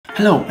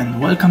Hello and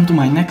welcome to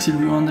my next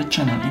review on the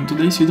channel. In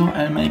today's video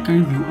I'll make a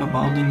review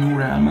about the new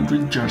Real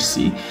Madrid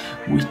jersey,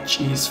 which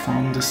is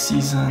from the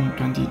season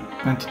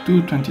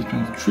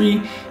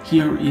 2022-2023.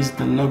 Here is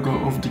the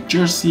logo of the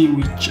jersey,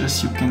 which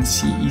as you can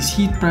see is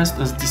heat pressed,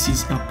 as this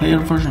is a player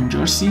version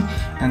jersey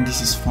and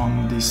this is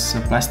from this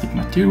plastic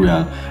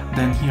material.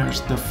 Then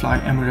here's the Fly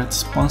Emirates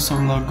sponsor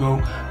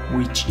logo,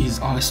 which is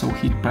also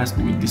heat pressed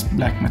with this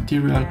black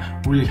material,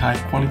 really high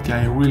quality,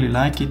 I really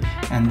like it.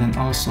 And then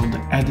also the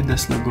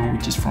Adidas logo,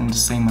 which is from the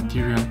same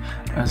material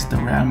as the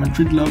Real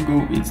Madrid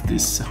logo. It's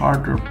this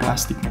harder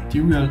plastic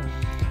material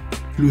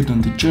glued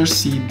on the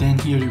jersey. Then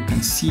here you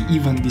can see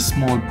even this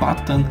small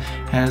button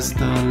has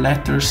the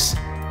letters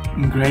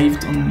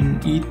engraved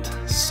on it,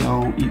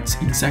 so it's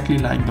exactly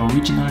like the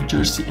original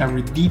jersey,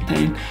 every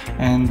detail.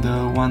 And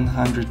the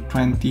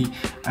 120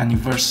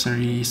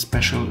 anniversary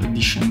special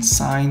edition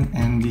sign,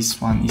 and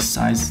this one is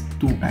size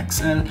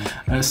 2XL,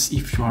 as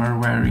if you are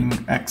wearing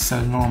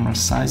XL normal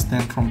size,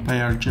 then from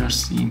player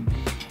jersey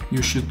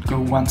you should go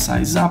one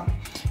size up.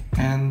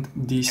 And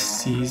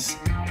this is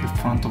the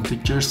front of the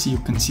jersey. You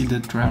can see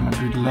the Real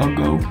Madrid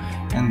logo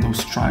and those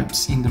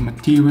stripes in the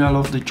material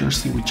of the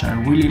jersey, which I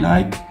really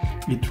like.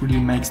 It really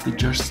makes the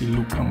jersey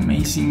look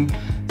amazing.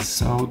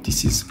 So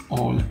this is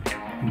all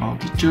about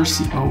the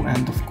jersey. Oh,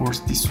 and of course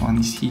this one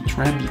is heat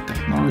ready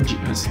technology,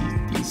 as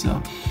it is a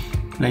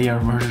player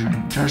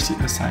version jersey,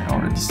 as I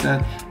already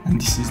said. And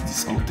this is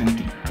this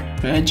authentic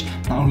badge.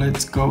 Now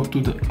let's go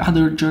to the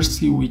other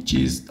jersey, which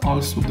is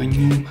also the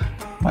new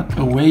but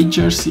away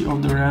jersey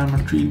of the Real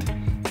Madrid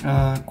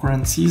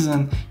current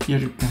season. Here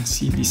you can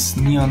see this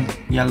neon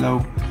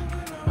yellow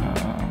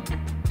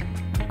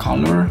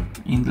color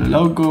in the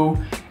logo,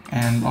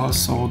 and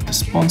also the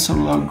sponsor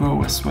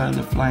logo as well,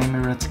 the Fly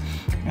Emirates,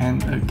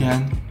 and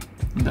again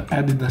the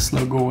Adidas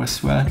logo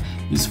as well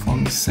is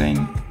from the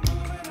same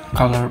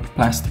color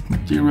plastic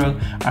material.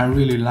 I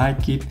really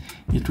like it,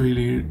 it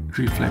really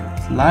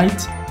reflects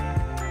light.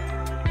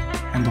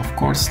 And of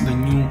course the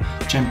new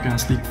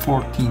Champions League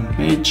 14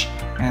 badge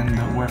and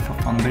the UEFA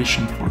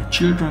Foundation for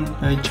Children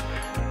badge.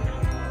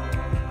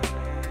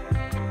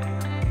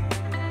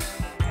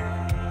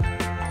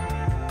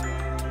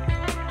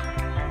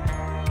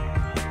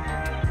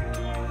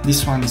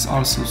 This one is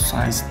also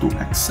size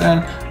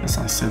 2XL. As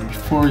I said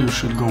before, you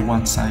should go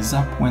one size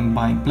up when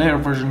buying player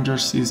version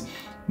jerseys.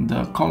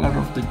 The color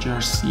of the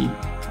jersey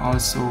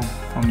also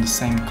from the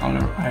same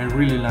color. I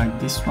really like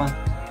this one.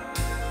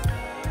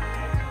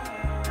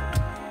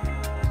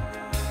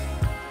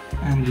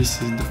 And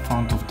this is the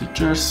front of the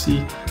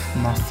jersey.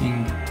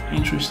 Nothing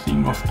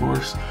interesting, of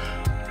course.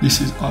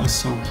 This is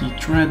also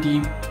heat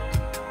ready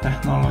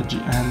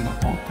technology and the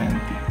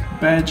authentic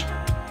badge.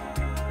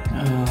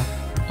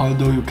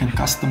 Although you can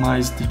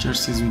customize the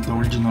jerseys with the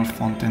original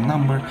font and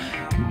number,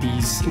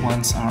 these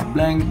ones are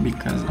blank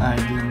because I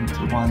didn't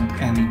want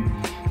any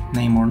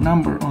name or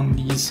number on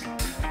these.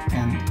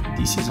 And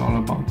this is all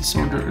about this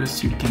order.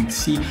 As you can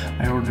see,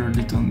 I ordered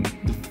it on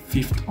the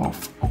 5th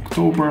of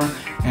October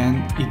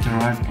and it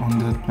arrived on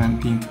the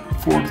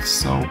 24th,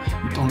 so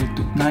it only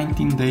took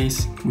 19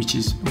 days, which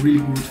is really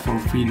good for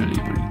free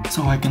delivery.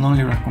 So I can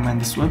only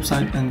recommend this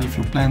website, and if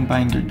you plan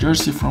buying a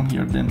jersey from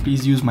here, then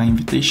please use my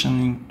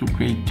invitation link to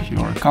create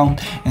your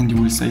account and you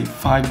will save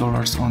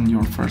 $5 on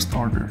your first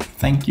order.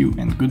 Thank you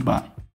and goodbye.